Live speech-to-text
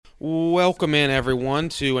Welcome in, everyone,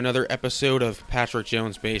 to another episode of Patrick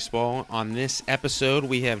Jones Baseball. On this episode,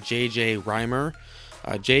 we have J.J. Reimer.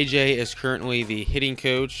 J.J. is currently the hitting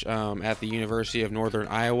coach at the University of Northern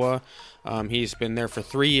Iowa. He's been there for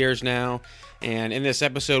 3 years now, and in this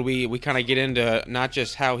episode, we kind of get into not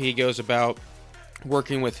just how he goes about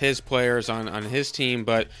working with his players on his team,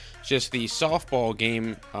 but just the softball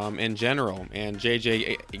game in general. And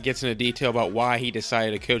JJ gets into detail about why he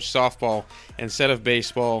decided to coach softball instead of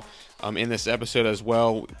baseball in this episode as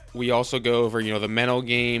well. We also go over, the mental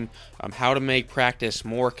game, how to make practice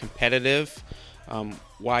more competitive,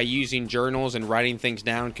 why using journals and writing things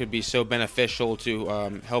down could be so beneficial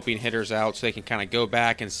to helping hitters out so they can kind of go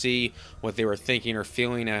back and see what they were thinking or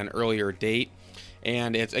feeling at an earlier date.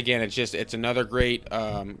 And it's another great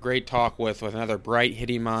talk with another bright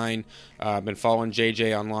hitting mind. I've been following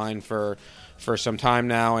JJ online for some time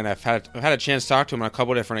now, and I've had a chance to talk to him on a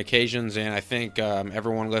couple different occasions, and I think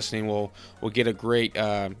everyone listening will get a great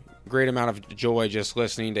amount of joy just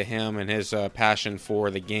listening to him and his passion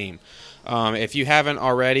for the game. If you haven't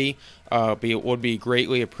already, it would be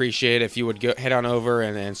greatly appreciated if you would head on over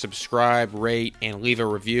and subscribe, rate, and leave a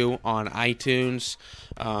review on iTunes.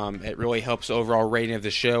 It really helps overall rating of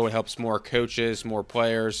the show. It helps more coaches, more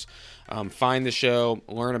players find the show,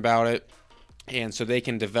 learn about it, and so they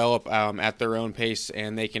can develop at their own pace,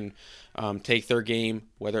 and they can take their game,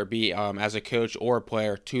 whether it be as a coach or a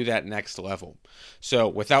player, to that next level. So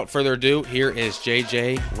without further ado, here is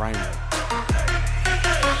J.J. Reimer.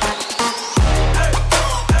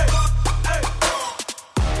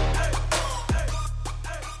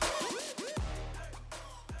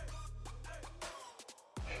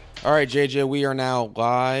 All right, JJ, we are now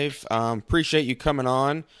live. Appreciate you coming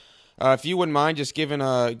on. If you wouldn't mind just give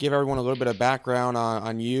everyone a little bit of background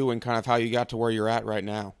on you and kind of how you got to where you're at right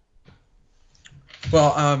now.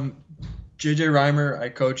 Well, JJ Reimer, I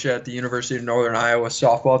coach at the University of Northern Iowa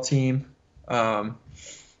softball team.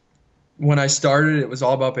 When I started, it was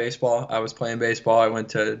all about baseball. I was playing baseball. I went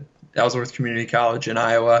to Ellsworth Community College in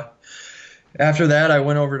Iowa. After that, I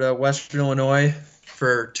went over to Western Illinois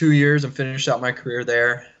for 2 years and finished out my career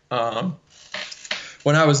there.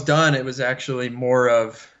 When I was done, it was actually more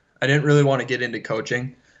of, I didn't really want to get into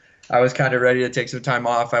coaching. I was kind of ready to take some time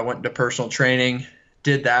off. I went into personal training,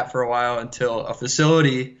 did that for a while until a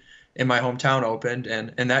facility in my hometown opened,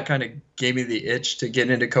 and that kind of gave me the itch to get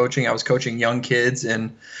into coaching. I was coaching young kids,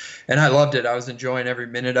 and I loved it. I was enjoying every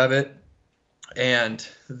minute of it. And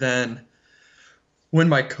then when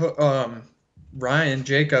my Ryan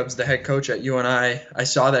Jacobs, the head coach at UNI, I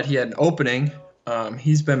saw that he had an opening.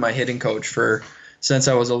 He's been my hitting coach since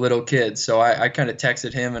I was a little kid. So I kind of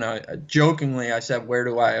texted him, and I jokingly said, where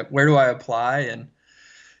do I apply? And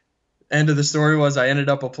end of the story was I ended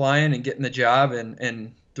up applying and getting the job,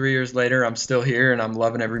 and 3 years later I'm still here and I'm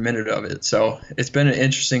loving every minute of it. So it's been an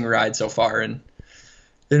interesting ride so far. And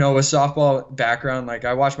with softball background, like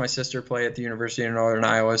I watched my sister play at the University of Northern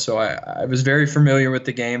Iowa, so I was very familiar with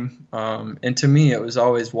the game. And to me, it was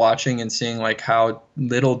always watching and seeing like how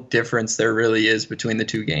little difference there really is between the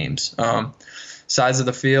two games. Size of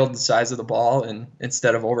the field, the size of the ball, and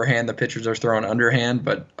instead of overhand, the pitchers are throwing underhand.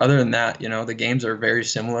 But other than that, the games are very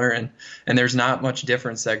similar, and there's not much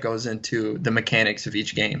difference that goes into the mechanics of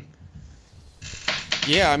each game.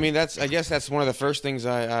 Yeah, I mean, I guess that's one of the first things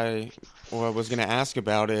I was going to ask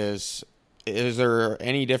about is there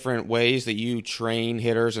any different ways that you train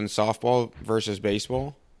hitters in softball versus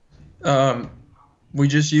baseball? We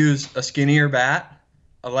just use a skinnier bat,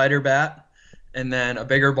 a lighter bat, and then a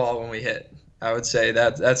bigger ball when we hit. I would say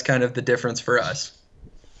that's kind of the difference for us.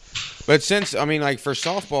 But for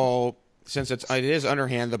softball, since it is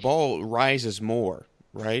underhand, the ball rises more,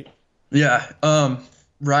 right? Yeah,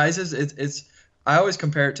 rises. It's I always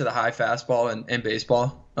compare it to the high fastball in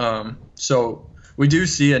baseball. So we do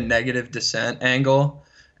see a negative descent angle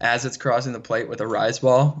as it's crossing the plate with a rise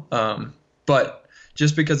ball. But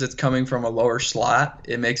just because it's coming from a lower slot,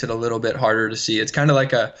 it makes it a little bit harder to see. It's kind of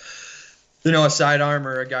like a sidearm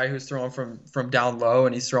or a guy who's throwing from down low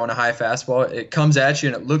and he's throwing a high fastball. It comes at you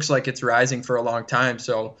and it looks like it's rising for a long time.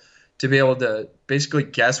 So to be able to basically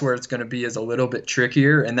guess where it's going to be is a little bit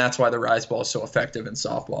trickier, and that's why the rise ball is so effective in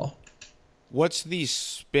softball. What's the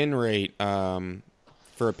spin rate for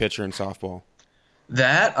a pitcher in softball?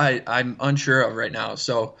 That I'm unsure of right now.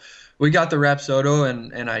 So we got the Rapsodo,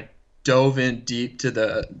 and I dove in deep to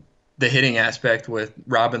the hitting aspect with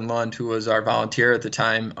Robin Lund, who was our volunteer at the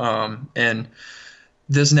time. And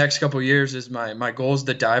this next couple of years is my goal is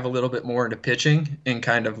to dive a little bit more into pitching and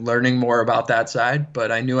kind of learning more about that side.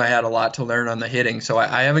 But I knew I had a lot to learn on the hitting, so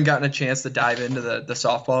I haven't gotten a chance to dive into the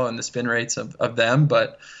softball and the spin rates of them.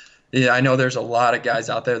 But Yeah, I know there's a lot of guys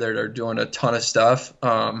out there that are doing a ton of stuff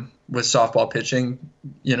with softball pitching.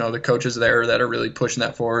 The coaches there that are really pushing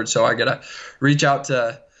that forward. So I gotta reach out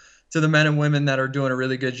to the men and women that are doing a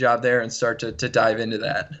really good job there and start to dive into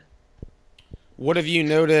that. What have you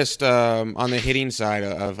noticed on the hitting side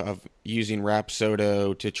of using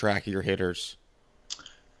Rapsodo to track your hitters?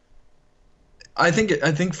 I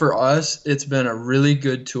think for us, it's been a really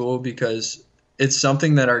good tool because it's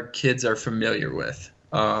something that our kids are familiar with.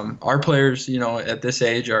 Our players, at this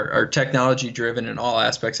age, are technology driven in all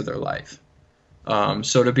aspects of their life.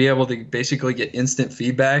 So to be able to basically get instant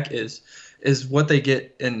feedback is what they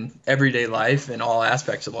get in everyday life in all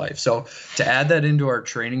aspects of life. So to add that into our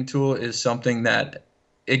training tool is something that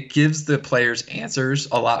it gives the players answers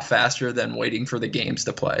a lot faster than waiting for the games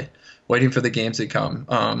to play, waiting for the games to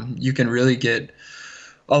come. You can really get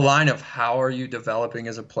a line of how are you developing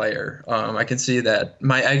as a player. I can see that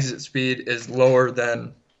my exit speed is lower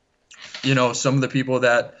than some of the people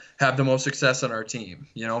that have the most success on our team.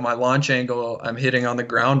 My launch angle, I'm hitting on the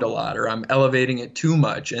ground a lot, or I'm elevating it too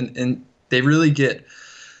much, and they really get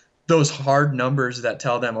those hard numbers that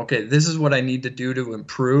tell them, okay, this is what I need to do to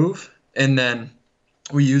improve, and then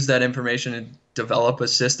we use that information to develop a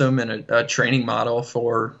system and a training model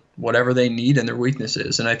for whatever they need and their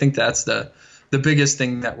weaknesses. And I think that's the biggest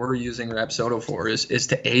thing that we're using Rapsodo for is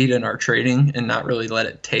to aid in our training and not really let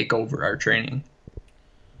it take over our training.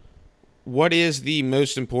 What is the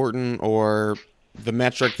most important or the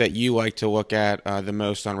metric that you like to look at the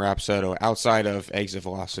most on Rapsodo outside of exit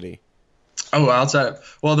velocity? Oh,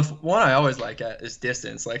 the one I always like at is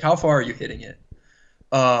distance. Like, how far are you hitting it?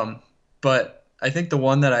 But I think the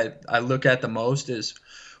one that I look at the most is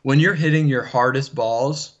when you're hitting your hardest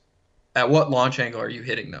balls, at what launch angle are you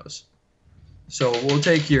hitting those? So we'll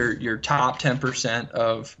take your top 10%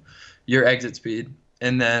 of your exit speed,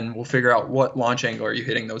 and then we'll figure out what launch angle are you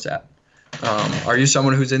hitting those at. Are you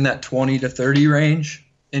someone who's in that 20 to 30 range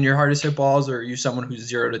in your hardest hit balls, or are you someone who's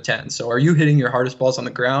 0 to 10? So are you hitting your hardest balls on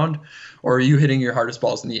the ground, or are you hitting your hardest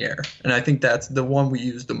balls in the air? And I think that's the one we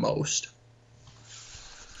use the most.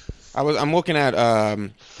 I'm looking at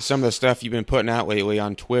some of the stuff you've been putting out lately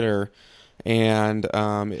on Twitter, and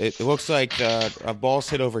it looks like a ball's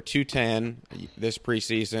hit over 210 this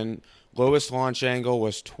preseason. Lowest launch angle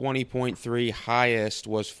was 20.3, highest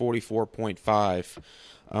was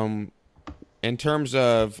 44.5. In terms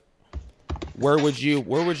of where would you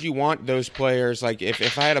want those players? Like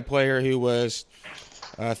if I had a player who was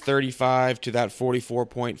 35 to that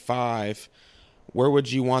 44.5, where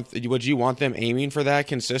would you want them aiming for that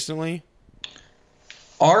consistently?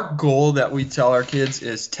 Our goal that we tell our kids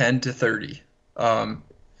is 10 to 30. And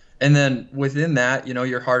then within that,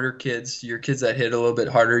 your harder kids, your kids that hit a little bit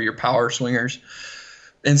harder, your power swingers.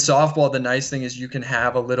 In softball, the nice thing is you can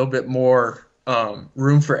have a little bit more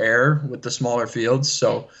room for error with the smaller fields.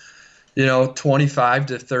 So, 25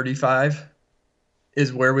 to 35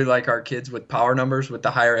 is where we like our kids with power numbers, with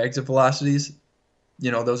the higher exit velocities.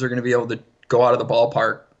 Those are going to be able to go out of the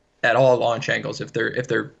ballpark at all launch angles if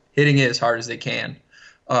they're hitting it as hard as they can.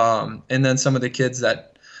 And then some of the kids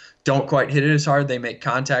that don't quite hit it as hard, they make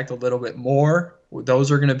contact a little bit more.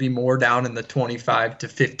 Those are going to be more down in the 25 to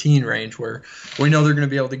 15 range, where we know they're going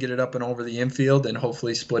to be able to get it up and over the infield and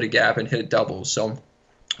hopefully split a gap and hit doubles. So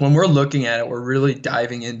when we're looking at it, we're really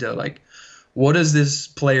diving into like, what does this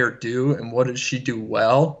player do and what does she do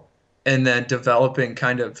well? And then developing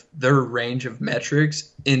kind of their range of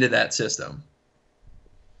metrics into that system.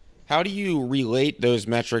 How do you relate those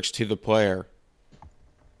metrics to the player?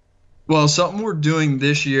 Well, something we're doing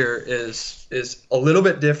this year is a little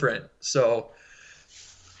bit different. So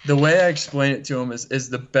the way I explain it to them is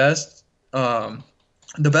the best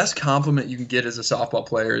compliment you can get as a softball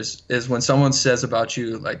player is when someone says about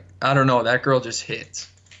you, like, I don't know, that girl just hits,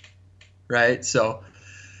 right? So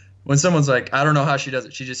when someone's like, I don't know how she does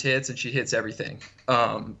it, she just hits and she hits everything.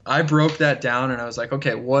 I broke that down and I was like,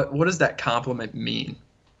 okay, what does that compliment mean?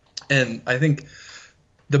 And I think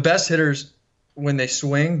the best hitters, when they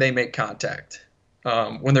swing, they make contact.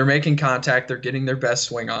 When they're making contact, they're getting their best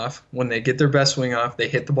swing off. When they get their best swing off, they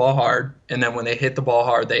hit the ball hard. And then when they hit the ball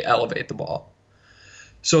hard, they elevate the ball.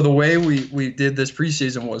 So the way we did this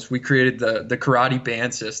preseason was we created the karate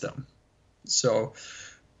band system. So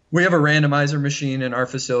we have a randomizer machine in our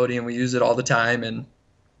facility, and we use it all the time. And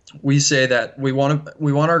we say that we want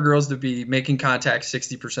our girls to be making contact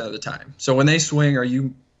 60% of the time. So when they swing, are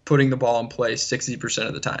you putting the ball in place 60%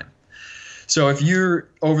 of the time? So if you're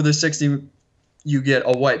over the 60, you get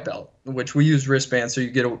a white belt, which we use wristband, so you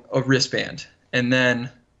get a wristband. And then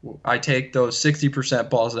I take those 60%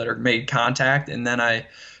 balls that are made contact, and then I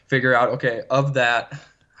figure out, okay, of that,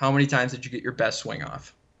 how many times did you get your best swing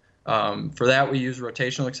off? For that, we use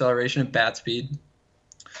rotational acceleration and bat speed.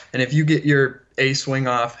 And if you get your A swing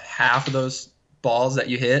off half of those balls that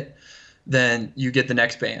you hit, then you get the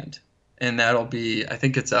next band. And that'll be, I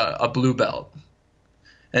think it's a blue belt.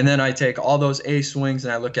 And then I take all those A swings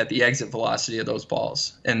and I look at the exit velocity of those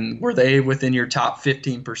balls. And were they within your top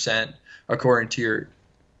 15% according to your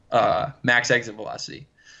max exit velocity?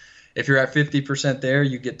 If you're at 50% there,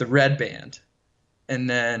 you get the red band. And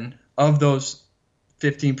then of those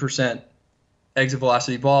 15% exit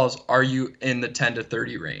velocity balls, are you in the 10 to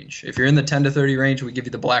 30 range? If you're in the 10 to 30 range, we give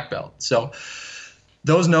you the black belt. So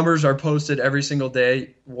those numbers are posted every single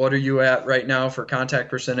day. What are you at right now for contact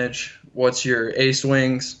percentage? What's your A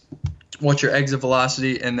swings? What's your exit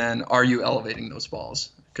velocity? And then are you elevating those balls?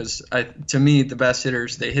 Because to me, the best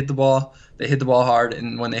hitters, they hit the ball hard,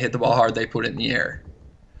 and when they hit the ball hard, they put it in the air.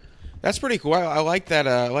 That's pretty cool. I like that.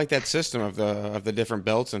 I like that system of the different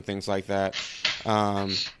belts and things like that.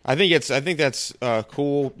 I think that's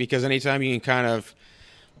cool because anytime you can kind of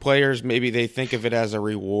players, maybe they think of it as a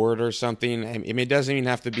reward or something. I mean, it doesn't even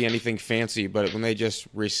have to be anything fancy, but when they just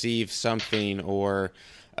receive something or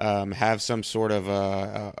have some sort of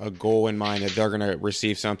a goal in mind that they're going to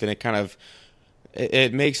receive something,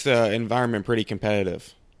 it makes the environment pretty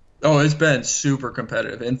competitive. Oh, it's been super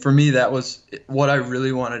competitive. And for me, that was what I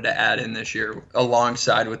really wanted to add in this year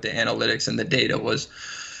alongside with the analytics and the data was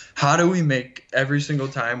how do we make every single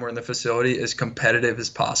time we're in the facility as competitive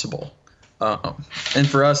as possible? And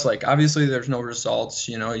for us, like, obviously there's no results,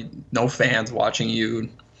 no fans watching you,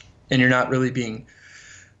 and you're not really being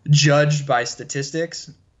judged by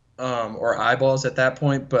statistics or eyeballs at that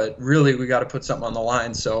point. But really, we got to put something on the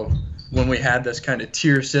line. So when we had this kind of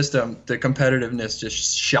tier system, the competitiveness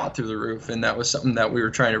just shot through the roof. And that was something that we were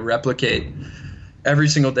trying to replicate every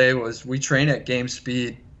single day. Was we train at game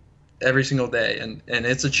speed every single day. And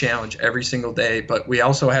it's a challenge every single day. But we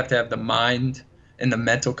also have to have the mind and the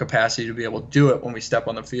mental capacity to be able to do it when we step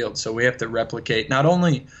on the field. So we have to replicate not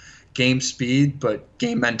only game speed, but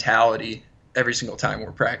game mentality every single time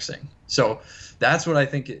we're practicing. So that's what I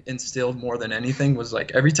think it instilled more than anything was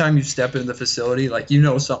like every time you step into the facility, like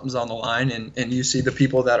something's on the line and you see the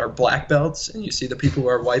people that are black belts and you see the people who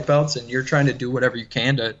are white belts and you're trying to do whatever you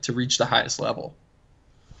can to reach the highest level.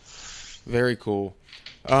 Very cool.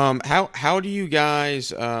 How do you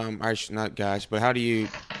guys, not guys, but how do you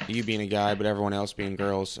being a guy, but everyone else being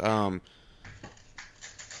girls,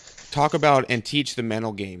 talk about and teach the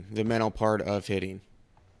mental game, the mental part of hitting?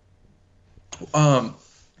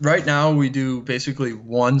 Right now we do basically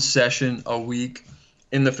one session a week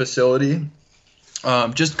in the facility,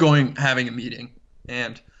 just having a meeting.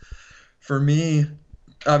 And for me,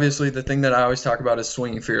 obviously the thing that I always talk about is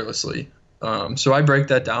swinging fearlessly. So I break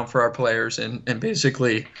that down for our players and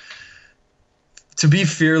basically to be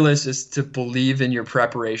fearless is to believe in your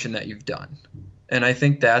preparation that you've done. And I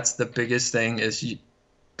think that's the biggest thing is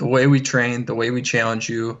the way we train, the way we challenge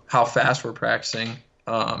you, how fast we're practicing,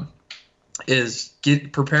 is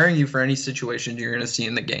preparing you for any situation you're going to see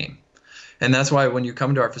in the game. And that's why when you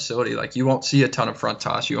come to our facility, like you won't see a ton of front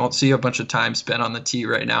toss. You won't see a bunch of time spent on the tee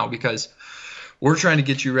right now because we're trying to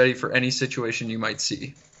get you ready for any situation you might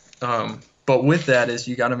see. But with that is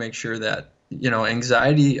you got to make sure that,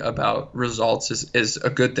 anxiety about results is a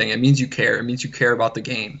good thing. It means you care. It means you care about the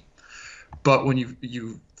game. But when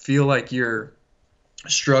you feel like you're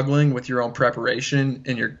struggling with your own preparation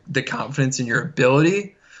and the confidence in your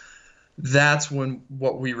ability, that's when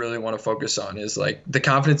what we really want to focus on is like the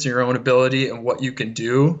confidence in your own ability and what you can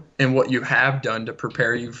do and what you have done to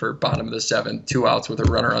prepare you for bottom of the 7, 2 outs with a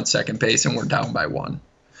runner on second base and we're down by 1.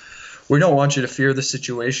 We don't want you to fear the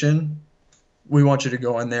situation. We want you to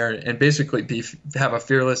go in there and basically have a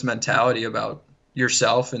fearless mentality about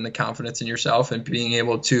yourself and the confidence in yourself and being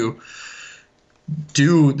able to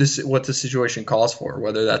do this what the situation calls for,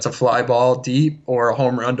 whether that's a fly ball deep or a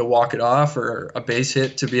home run to walk it off or a base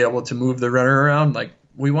hit to be able to move the runner around. Like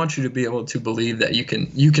we want you to be able to believe that you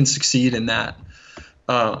can succeed in that.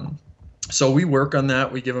 So we work on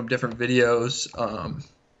that. We give them different videos,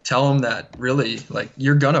 tell them that really like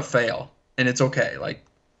you're gonna fail and it's okay. Like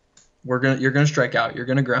you're gonna strike out, you're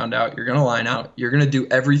gonna ground out, you're gonna line out, you're gonna do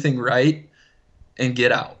everything right and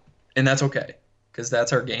get out, and that's okay. Because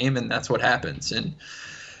that's our game and that's what happens. And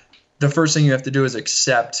the first thing you have to do is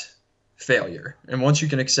accept failure. And once you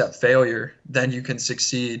can accept failure, then you can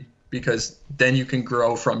succeed because then you can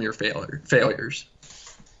grow from your failures.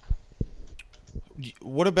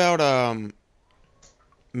 What about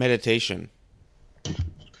meditation?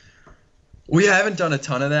 We haven't done a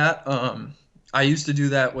ton of that. I used to do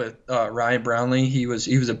that with Ryan Brownlee. He was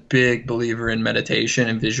a big believer in meditation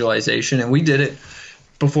and visualization, and we did it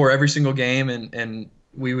before every single game, and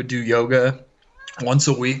we would do yoga once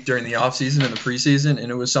a week during the off season and the preseason,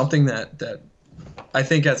 and it was something that I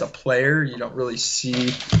think as a player you don't really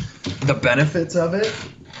see the benefits of it,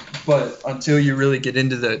 but until you really get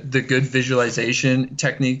into the good visualization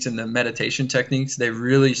techniques and the meditation techniques, they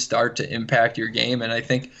really start to impact your game. And I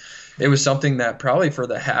think it was something that probably for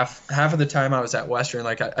the half of the time I was at Western,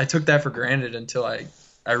 like I took that for granted until I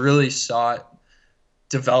really saw it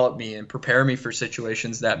develop me and prepare me for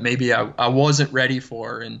situations that maybe I wasn't ready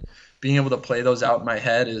for, and being able to play those out in my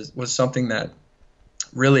head was something that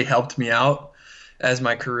really helped me out as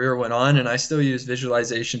my career went on. And I still use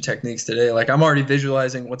visualization techniques today. Like I'm already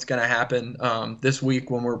visualizing what's going to happen this week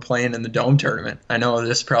when we're playing in the Dome tournament. I know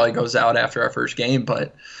this probably goes out after our first game,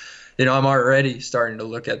 but I'm already starting to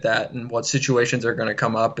look at that and what situations are going to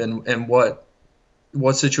come up, and what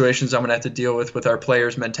situations I'm going to have to deal with our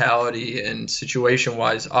players' mentality and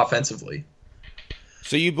situation-wise offensively.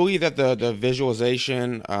 So you believe that the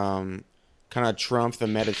visualization kind of trumps the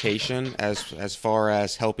meditation as far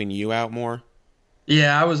as helping you out more?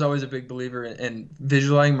 Yeah, I was always a big believer in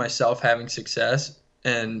visualizing myself having success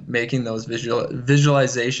and making those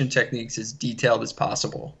visualization techniques as detailed as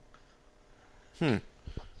possible. Yeah,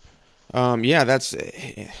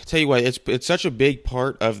 tell you what, it's such a big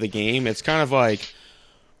part of the game. It's kind of like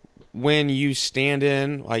when you stand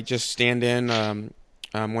in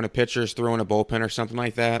when a pitcher's throwing a bullpen or something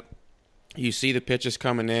like that, you see the pitches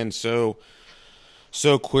coming in so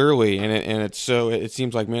clearly, and it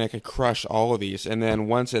seems like, man, I could crush all of these. And then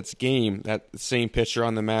once it's game, that same pitcher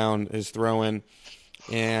on the mound is throwing,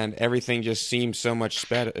 and everything just seems so much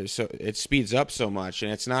better. So it speeds up so much,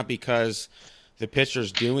 and it's not because the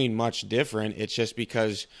pitcher's doing much different. It's just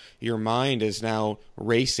because your mind is now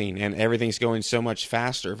racing and everything's going so much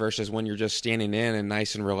faster versus when you're just standing in and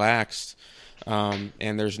nice and relaxed, and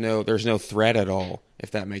there's no threat at all,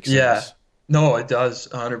 if that makes sense. Yeah. No, it does,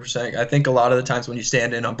 100%. I think a lot of the times when you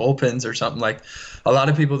stand in on bullpens or something, like a lot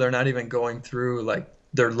of people, they're not even going through like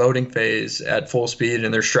their loading phase at full speed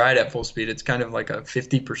and their stride at full speed. It's kind of like a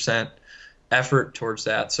 50% effort towards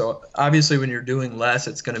that. So obviously when you're doing less,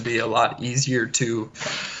 it's going to be a lot easier to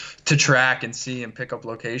track and see and pick up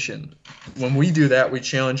location. When we do that, we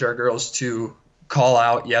challenge our girls to call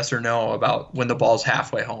out yes or no about when the ball's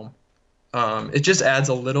halfway home. It just adds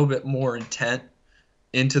a little bit more intent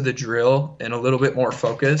into the drill and a little bit more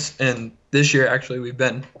focus. And this year, actually, we've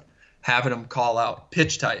been having them call out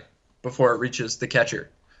pitch type before it reaches the catcher.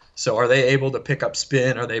 So are they able to pick up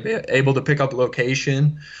spin? Are they able to pick up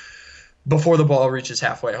location before the ball reaches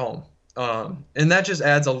halfway home? And that just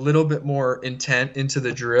adds a little bit more intent into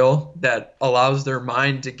the drill that allows their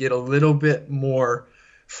mind to get a little bit more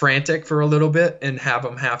frantic for a little bit and have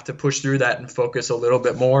them have to push through that and focus a little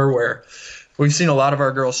bit more, where we've seen a lot of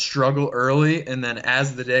our girls struggle early, and then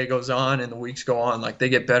as the day goes on and the weeks go on, like they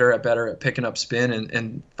get better at picking up spin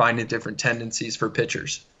and finding different tendencies for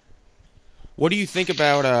pitchers. What do you think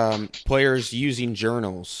about players using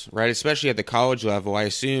journals, right? Especially at the college level. I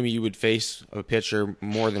assume you would face a pitcher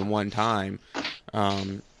more than one time.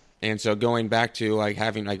 And so going back to like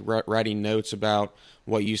having like writing notes about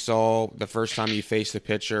what you saw the first time you faced the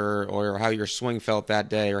pitcher, or how your swing felt that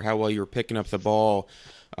day, or how well you were picking up the ball,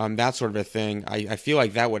 that sort of a thing. I feel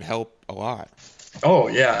like that would help a lot. Oh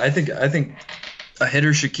yeah, I think a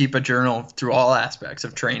hitter should keep a journal through all aspects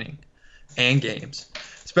of training and games,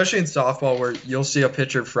 especially in softball, where you'll see a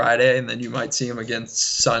pitcher Friday and then you might see him again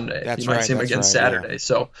Sunday. You might see him again Saturday. Yeah.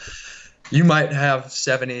 So you might have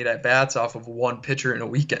 7-8 at bats off of one pitcher in a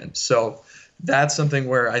weekend. So that's something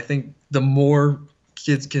where I think the more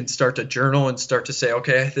kids can start to journal and start to say,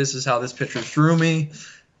 okay, this is how this pitcher threw me,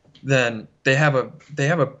 then they have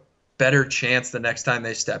a better chance the next time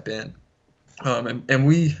they step in. And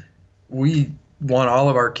we want all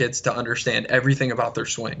of our kids to understand everything about their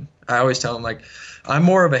swing. I always tell them, like, I'm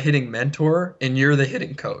more of a hitting mentor and you're the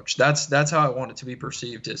hitting coach. That's how I want it to be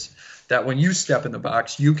perceived, is that when you step in the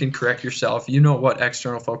box, you can correct yourself. You know what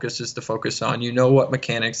external focus is to focus on. You know what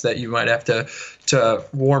mechanics that you might have to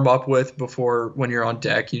warm up with before when you're on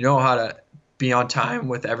deck. You know how to be on time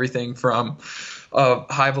with everything from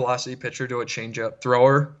a high velocity pitcher to a changeup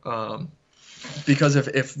thrower. Because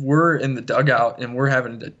if we're in the dugout and we're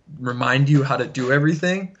having to remind you how to do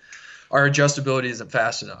everything, our adjustability isn't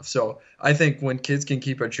fast enough. So I think when kids can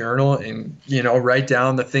keep a journal and, write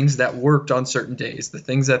down the things that worked on certain days, the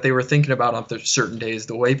things that they were thinking about on certain days,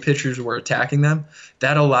 the way pitchers were attacking them,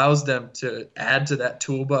 that allows them to add to that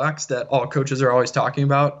toolbox that all coaches are always talking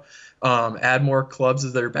about. Add more clubs to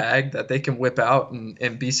their bag that they can whip out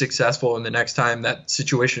and be successful in the next time that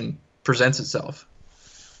situation presents itself.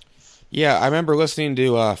 Yeah, I remember listening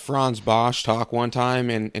to Franz Bosch talk one time,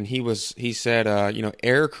 and he said,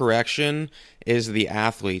 error correction is the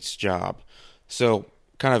athlete's job. So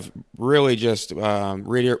kind of really just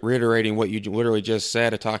reiterating what you literally just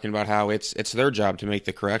said, talking about how it's their job to make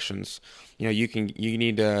the corrections. You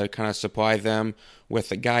need to kind of supply them with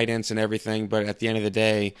the guidance and everything, but at the end of the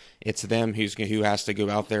day, it's them who has to go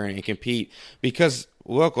out there and compete because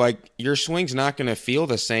look, like your swing's not going to feel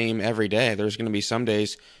the same every day. There's going to be some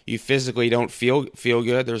days you physically don't feel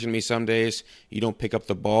good. There's going to be some days you don't pick up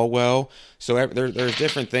the ball well. So there's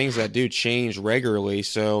different things that do change regularly.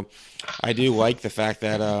 So I do like the fact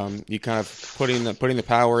that you kind of putting the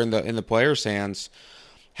power in the players' hands.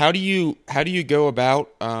 How do you go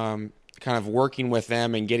about kind of working with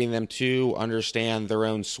them and getting them to understand their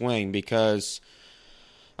own swing? Because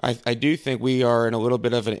I do think we are in a little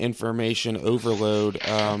bit of an information overload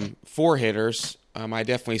for hitters. I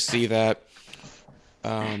definitely see that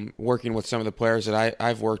working with some of the players that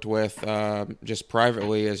I've worked with just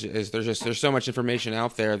privately is there's so much information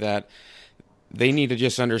out there that they need to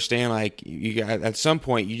just understand, like, at some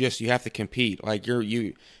point you have to compete. Like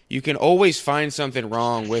you can always find something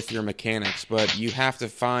wrong with your mechanics, but you have to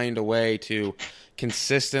find a way to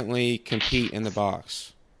consistently compete in the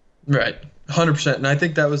box. Right, 100%. And I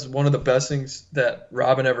think that was one of the best things that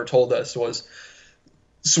Robin ever told us was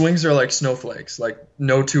swings are like snowflakes. Like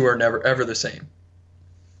no two are never ever the same.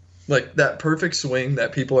 Like that perfect swing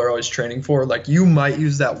that people are always training for, like you might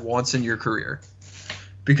use that once in your career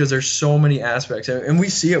because there's so many aspects. And we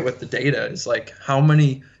see it with the data. It's like how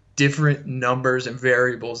many different numbers and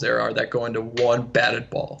variables there are that go into one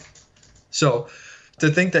batted ball. So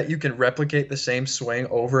to think that you can replicate the same swing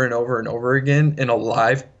over and over and over again in a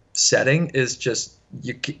live setting is just,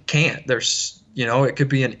 you can't. There's, it could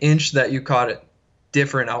be an inch that you caught it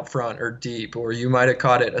different out front or deep, or you might have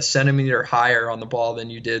caught it a centimeter higher on the ball than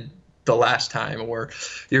you did the last time, or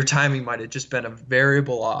your timing might have just been a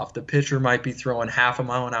variable off. The pitcher might be throwing half a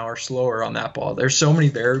mile an hour slower on that ball. There's so many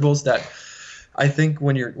variables that I think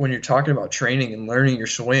when you're talking about training and learning your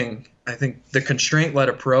swing, I think the constraint-led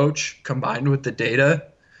approach combined with the data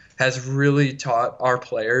has really taught our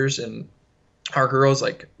players and our girls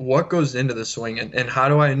like what goes into the swing and how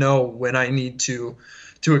do I know when I need to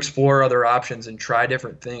explore other options and try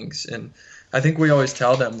different things. And I think we always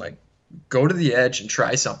tell them, like, go to the edge and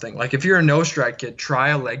try something. Like if you're a no-strike kid, try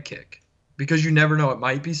a leg kick because you never know. It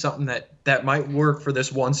might be something that might work for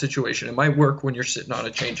this one situation. It might work when you're sitting on a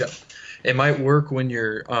changeup. It might work when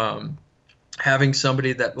you're having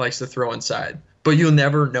somebody that likes to throw inside. But you'll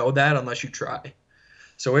never know that unless you try.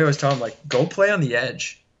 So we always tell them, like, go play on the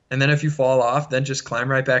edge. And then if you fall off, then just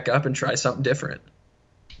climb right back up and try something different.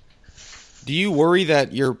 Do you worry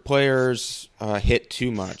that your players hit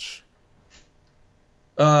too much?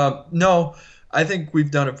 No, I think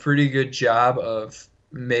we've done a pretty good job of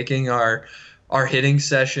making our hitting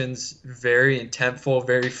sessions very intentful,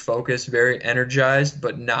 very focused, very energized,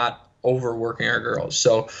 but not overworking our girls.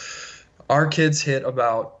 So our kids hit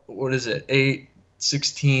about, 8,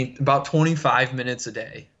 16, about 25 minutes a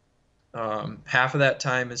day. Half of that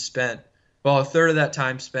time is spent, a third of that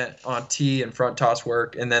time spent on tee and front toss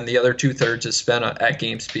work, and then the other 2/3 is spent at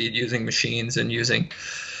game speed using machines and using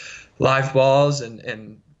live balls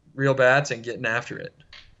and real bats and getting after it.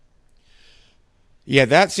 Yeah,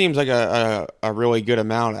 that seems like a really good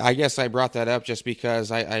amount. I guess I brought that up just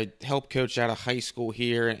because I help coach out of high school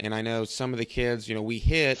here, and I know some of the kids, we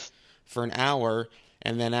hit for an hour,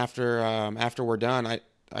 and then after we're done,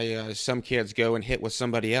 some kids go and hit with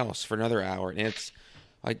somebody else for another hour, and it's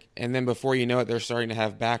like, and then before you know it, they're starting to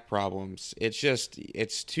have back problems.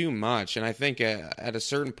 It's too much, and I think at a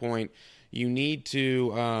certain point, you need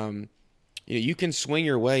to, you can swing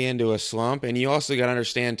your way into a slump, and you also got to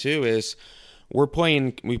understand too is we're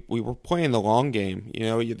playing the long game.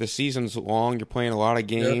 The season's long. You're playing a lot of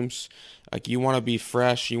games. Yep. Like you want to be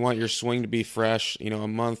fresh. You want your swing to be fresh. A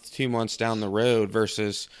month, 2 months down the road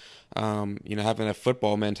versus, having a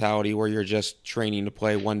football mentality where you're just training to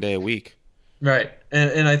play one day a week. Right.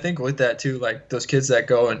 And I think with that too, like those kids that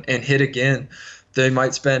go and hit again, they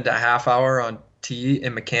might spend a half hour on tee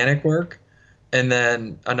and mechanic work and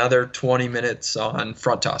then another 20 minutes on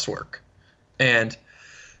front toss work. And,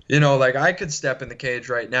 like I could step in the cage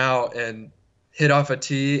right now and hit off a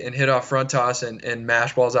tee and hit off front toss and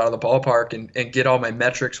mash balls out of the ballpark and get all my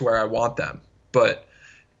metrics where I want them. But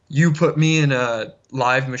you put me in a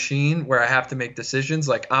live machine where I have to make decisions,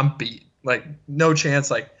 like I'm beat. Like no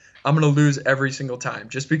chance, like I'm going to lose every single time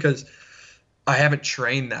just because I haven't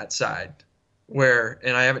trained that side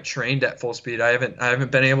and I haven't trained at full speed. I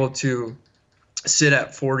haven't been able to sit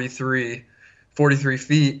at 43 43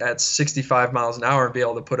 feet at 65 miles an hour and be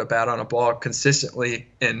able to put a bat on a ball consistently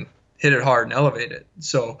and hit it hard and elevate it.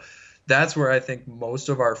 So that's where I think most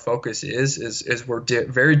of our focus is we're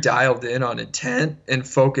very dialed in on intent and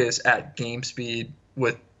focus at game speed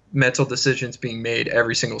with mental decisions being made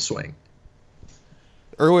every single swing.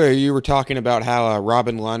 Earlier, you were talking about how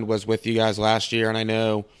Robin Lund was with you guys last year, and I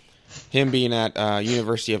know him being at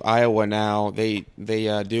University of Iowa now, they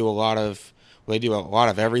do a lot of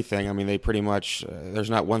everything. I mean, they pretty much there's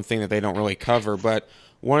not one thing that they don't really cover. But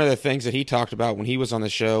one of the things that he talked about when he was on the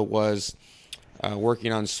show was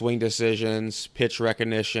working on swing decisions, pitch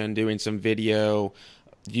recognition, doing some video.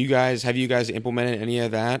 Have you guys implemented any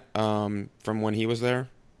of that from when he was there?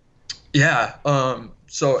 Yeah.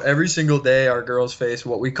 So every single day our girls face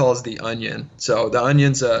what we call is the Onion. So the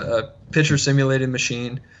Onion's a pitcher simulated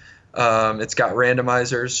machine. It's got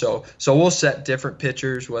randomizers. So we'll set different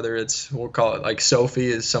pitchers, whether we'll call it like Sophie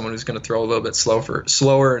is someone who's going to throw a little bit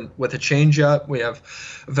slower and with a changeup. We have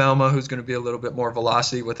Velma, who's going to be a little bit more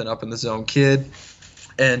velocity with an up in the zone kid.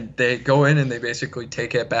 And they go in and they basically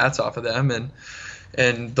take at bats off of them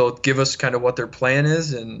and they'll give us kind of what their plan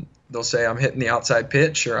is, and they'll say, I'm hitting the outside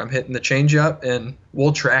pitch or I'm hitting the changeup, and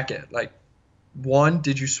we'll track it. Like, one,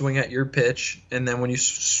 did you swing at your pitch? And then when you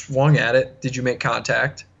swung at it, did you make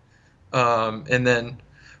contact? And then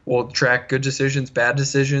we'll track good decisions, bad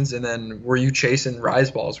decisions, and then were you chasing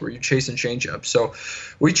rise balls? Were you chasing changeups? So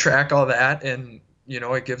we track all that, and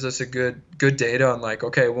it gives us a good data on like,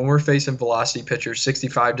 okay, when we're facing velocity pitchers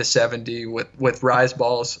 65 to 70 with rise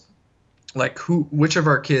balls, like which of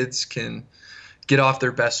our kids can get off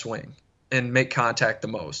their best swing and make contact the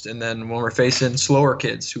most? And then when we're facing slower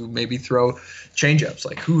kids who maybe throw changeups,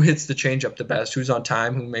 like who hits the changeup the best, who's on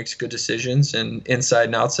time, who makes good decisions and inside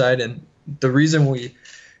and outside. And the reason we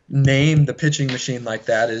name the pitching machine like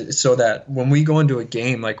that is so that when we go into a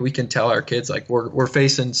game, like we can tell our kids, like we're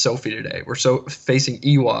facing Sophie today. We're facing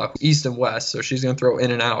Ewa, east and west, so she's going to throw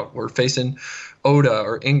in and out. We're facing Oda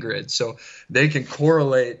or Ingrid, so they can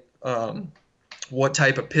correlate what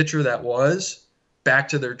type of pitcher that was back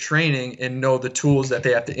to their training and know the tools that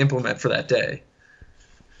they have to implement for that day.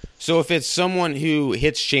 So if it's someone who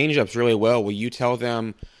hits changeups really well, will you tell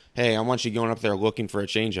them, hey, I want you going up there looking for a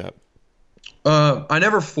changeup? I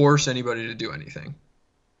never force anybody to do anything.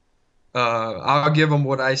 I'll give them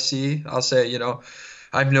what I see. I'll say,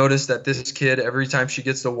 I've noticed that this kid, every time she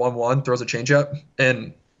gets the 1-1, throws a changeup.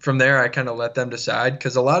 And from there, I kind of let them decide,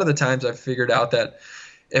 because a lot of the times I've figured out that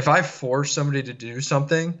if I force somebody to do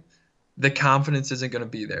something, the confidence isn't going to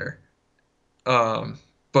be there.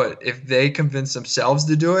 But if they convince themselves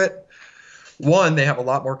to do it, one, they have a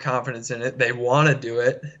lot more confidence in it. They want to do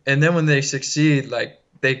it. And then when they succeed, like,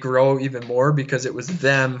 they grow even more because it was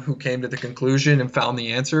them who came to the conclusion and found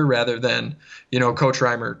the answer rather than, Coach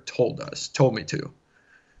Reimer told me to.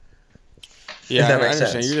 Yeah, I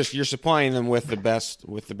understand. Sense. You're supplying them with the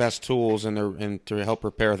best tools and to help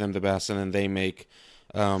prepare them the best, and then they make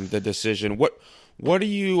the decision. What do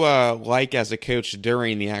you like as a coach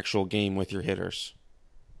during the actual game with your hitters?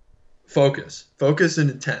 Focus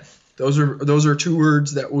and intent. Those are two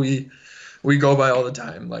words that we go by all the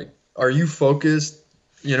time. Like, are you focused?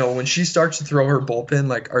 When she starts to throw her bullpen,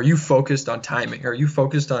 like, are you focused on timing? Are you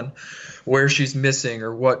focused on where she's missing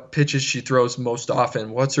or what pitches she throws most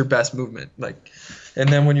often? What's her best movement? Like, and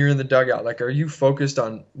then when you're in the dugout, like, are you focused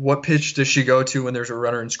on what pitch does she go to when there's a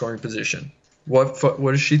runner in scoring position? What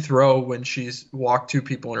does she throw when she's walked two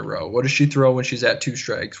people in a row? What does she throw when she's at two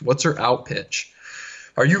strikes? What's her out pitch?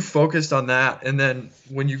 Are you focused on that? And then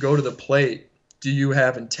when you go to the plate, do you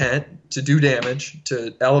have intent to do damage,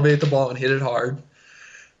 to elevate the ball and hit it hard?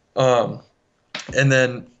 And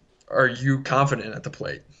then are you confident at the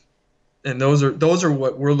plate? And those are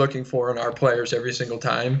what we're looking for in our players every single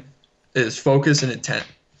time, is focus and intent.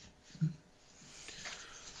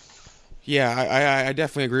 Yeah, I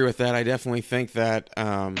definitely agree with that. I definitely think that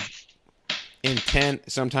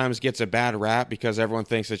intent sometimes gets a bad rap because everyone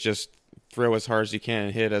thinks it's just throw as hard as you can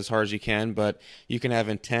and hit as hard as you can, but you can have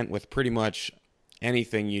intent with pretty much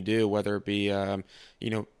anything you do, whether it be,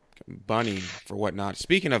 bunting for whatnot.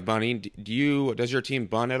 Speaking of bunting, does your team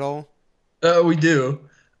bunt at all? We do.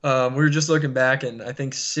 We were just looking back, and I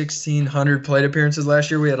think 1,600 plate appearances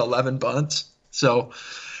last year. We had 11 bunts. So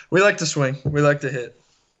we like to swing. We like to hit.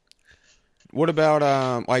 What about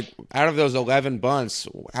out of those 11 bunts,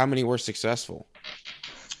 how many were successful?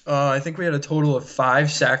 I think we had a total of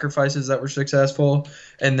 5 sacrifices that were successful,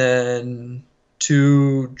 and then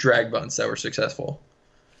 2 drag bunts that were successful.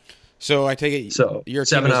 So I take it your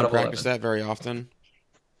team doesn't practice that very often?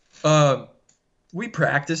 we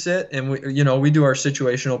practice it, and we do our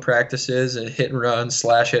situational practices and hit and run,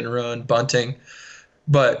 slash hit and run, bunting,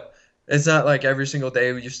 but it's not like every single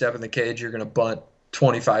day when you step in the cage you're going to bunt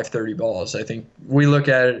 25, 30 balls. I think we look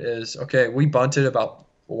at it as, okay, we bunted about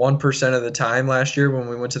 1% of the time last year when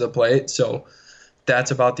we went to the plate, so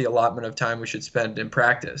that's about the allotment of time we should spend in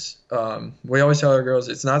practice. We always tell our girls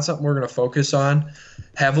it's not something we're going to focus on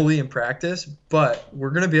heavily in practice, but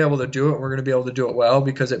we're going to be able to do it. We're going to be able to do it well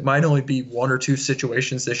because it might only be one or two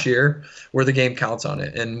situations this year where the game counts on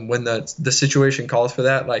it. And when the situation calls for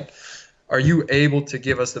that, like, are you able to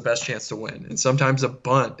give us the best chance to win? And sometimes a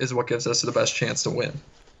bunt is what gives us the best chance to win.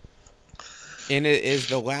 And is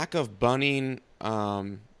the lack of bunting,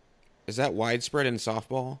 is that widespread in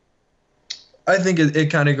softball? I think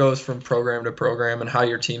it kind of goes from program to program and how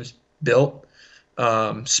your team's built.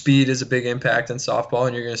 Speed is a big impact in softball,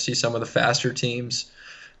 and you're going to see some of the faster teams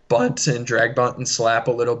bunt and drag bunt and slap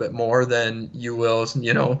a little bit more than you will,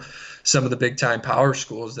 some of the big-time power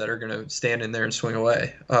schools that are going to stand in there and swing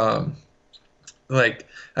away. Like,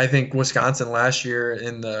 I think Wisconsin last year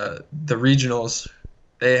in the regionals,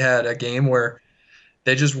 they had a game where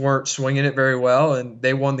they just weren't swinging it very well, and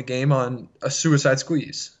they won the game on a suicide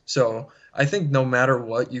squeeze. So I think no matter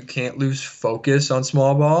what, you can't lose focus on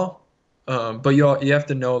small ball. But you have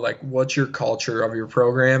to know, like, what's your culture of your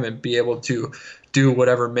program and be able to do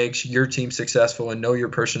whatever makes your team successful and know your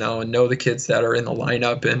personnel and know the kids that are in the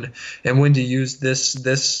lineup and when to use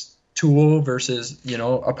this tool versus,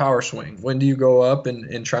 a power swing. When do you go up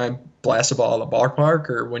and try and blast a ball at the ballpark,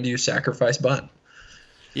 or when do you sacrifice bunt?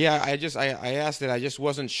 Yeah, I asked it. I just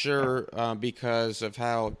wasn't sure because of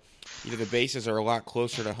how the bases are a lot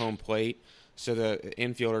closer to home plate, so the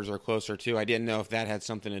infielders are closer too. I didn't know if that had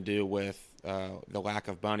something to do with the lack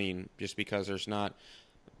of bunting, just because there's not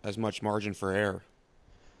as much margin for error.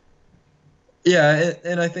 Yeah,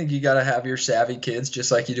 and I think you got to have your savvy kids,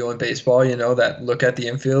 just like you do in baseball, that look at the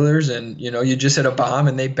infielders and, you just hit a bomb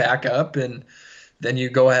and they back up and then you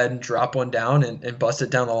go ahead and drop one down and bust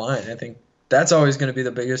it down the line. I think that's always going to be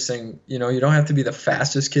the biggest thing. You don't have to be the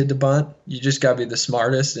fastest kid to bunt. You just got to be the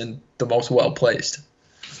smartest and the most well-placed.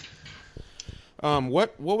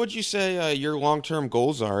 What would you say your long-term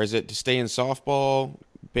goals are? Is it to stay in softball,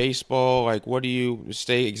 baseball? Like, what do you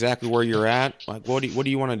stay exactly where you're at? Like, what do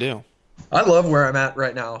you want to do? I love where I'm at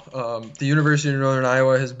right now. The University of Northern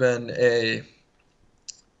Iowa has been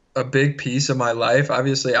a big piece of my life.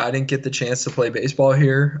 Obviously, I didn't get the chance to play baseball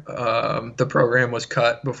here. The program was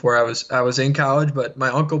cut before I was in college, but my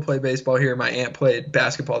uncle played baseball here. My aunt played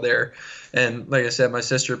basketball there. And like I said, my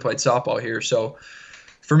sister played softball here. So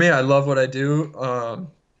for me, I love what I do.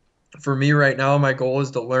 For me right now, my goal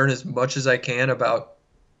is to learn as much as I can about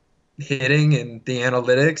hitting and the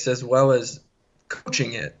analytics as well as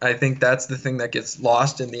coaching it. I think that's the thing that gets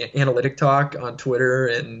lost in the analytic talk on Twitter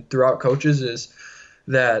and throughout coaches is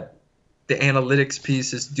that the analytics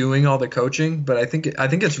piece is doing all the coaching, but I think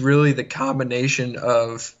it's really the combination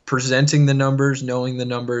of presenting the numbers, knowing the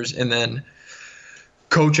numbers, and then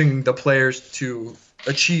coaching the players to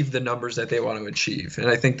achieve the numbers that they want to achieve. And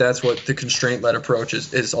I think that's what the constraint-led approach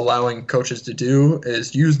is allowing coaches to do,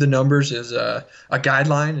 is use the numbers as a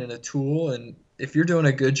guideline and a tool. And if you're doing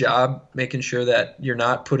a good job making sure that you're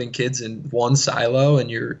not putting kids in one silo and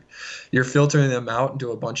you're filtering them out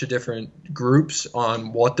into a bunch of different groups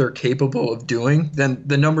on what they're capable of doing, then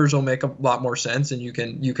the numbers will make a lot more sense, and you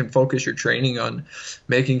can focus your training on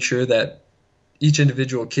making sure that each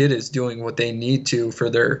individual kid is doing what they need to for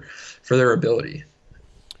their ability.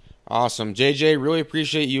 Awesome. JJ, really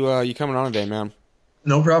appreciate you coming on today, man.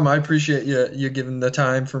 No problem. I appreciate you giving the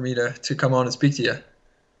time for me to come on and speak to you.